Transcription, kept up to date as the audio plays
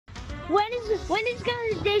when is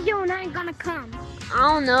Daisy09 gonna come?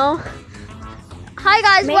 I don't know. Hi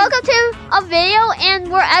guys, welcome to a video,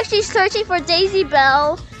 and we're actually searching for Daisy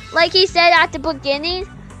Bell, like he said at the beginning.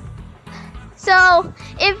 So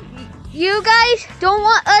if you guys don't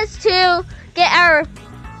want us to get our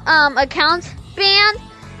accounts banned,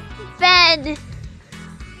 then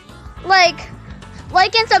like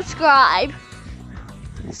and subscribe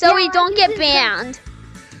so we don't get banned.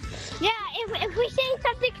 Yeah, if we say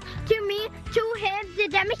something to him,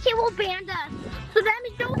 that means he will ban us. So that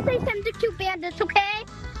means don't say something to ban us, okay?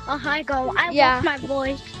 Oh, I go. I lost my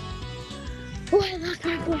voice. Oh, I lost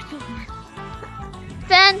my voice so much.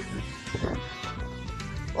 Then,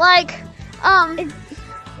 like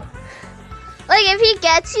if he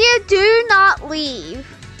gets you, do not leave.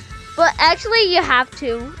 But actually, you have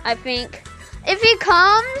to, I think. If he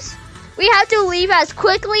comes, we have to leave as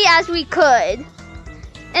quickly as we could.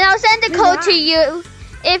 And I'll send the code to you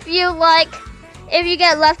if you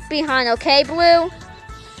get left behind, okay, Blue?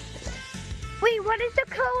 Wait, what is the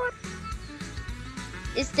code?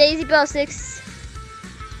 It's Daisy Bell 6.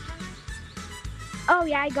 Oh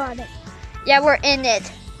yeah, I got it. Yeah, we're in it.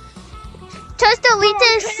 Just delete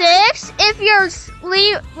the 6 if you're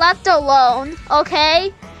left alone,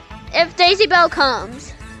 okay? If Daisy Bell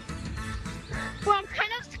comes. Well, I'm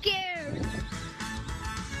kind of scared.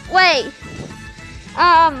 Wait.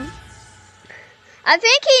 I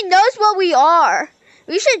think he knows what we are.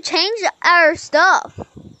 We should change our stuff.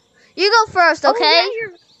 You go first, okay?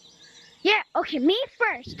 Oh, yeah, okay, me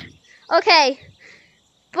first. Okay.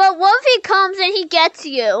 But what if he comes and he gets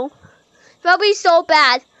you? That'll be so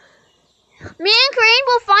bad. Me and Green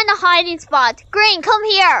will find a hiding spot. Green, come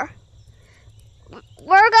here.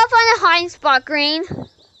 We're gonna find a hiding spot, Green.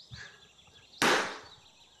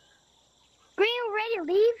 Green, you ready to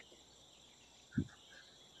leave?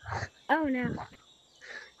 Oh no.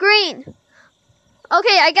 Green.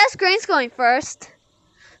 Okay, I guess Green's going first.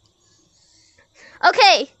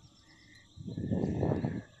 Okay.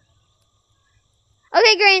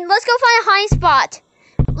 Okay, Green, let's go find a hiding spot.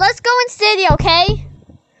 Let's go in city, okay?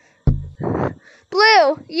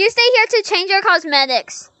 Blue, you stay here to change your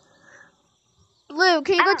cosmetics. Blue,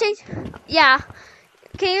 can you go change? Yeah.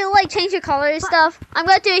 Can you change your color and stuff? I'm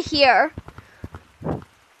gonna do it here.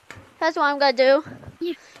 That's what I'm gonna do.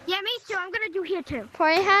 Yeah, me too. I'm gonna do here too.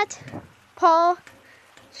 Party hat, Paul,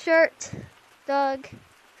 shirt, Doug.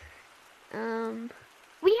 We have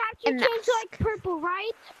to change to purple,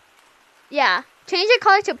 right? Yeah, change your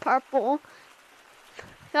color to purple.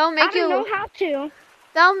 That'll make you. I don't know how to.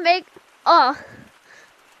 That'll make. Oh,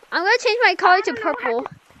 I'm gonna change my color to purple.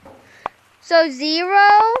 So 0,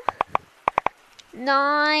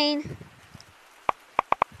 9.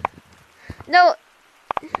 No.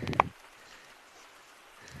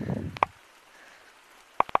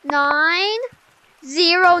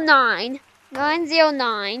 909.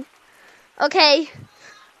 909. Okay.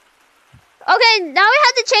 Okay, now we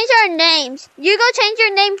have to change our names. You go change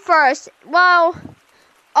your name first. Well,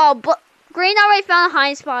 but Green already found a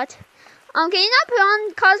hiding spot. Can you not put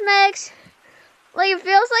on cosmetics? Like, it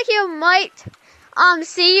feels like you might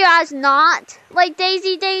see you as not like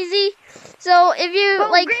Daisy. So if you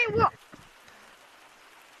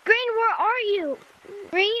Green, where are you?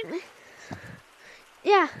 Green?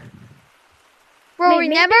 Yeah. Well,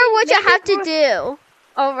 remember what you have to do.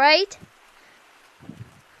 Alright?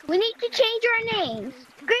 We need to change our names.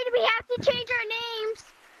 Green, we have to change our names.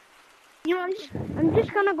 You know, I'm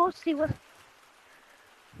just gonna go see what.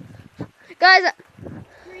 Guys.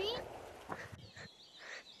 Green?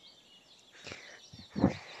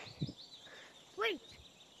 Wait.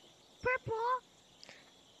 Purple?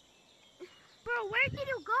 Bro, where did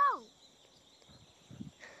you go?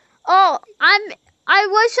 Oh, I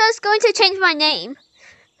was just going to change my name.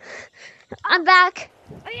 I'm back.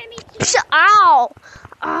 Oh yeah, me too. Ow!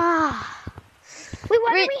 Ah. Wait,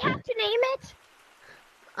 what do we have to name it?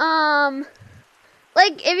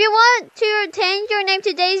 If you want to change your name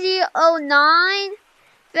to Daisy09,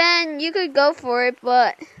 then you could go for it,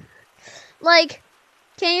 but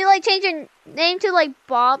can you change your name to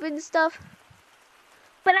Bob and stuff?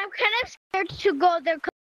 But I'm kind of scared to go there.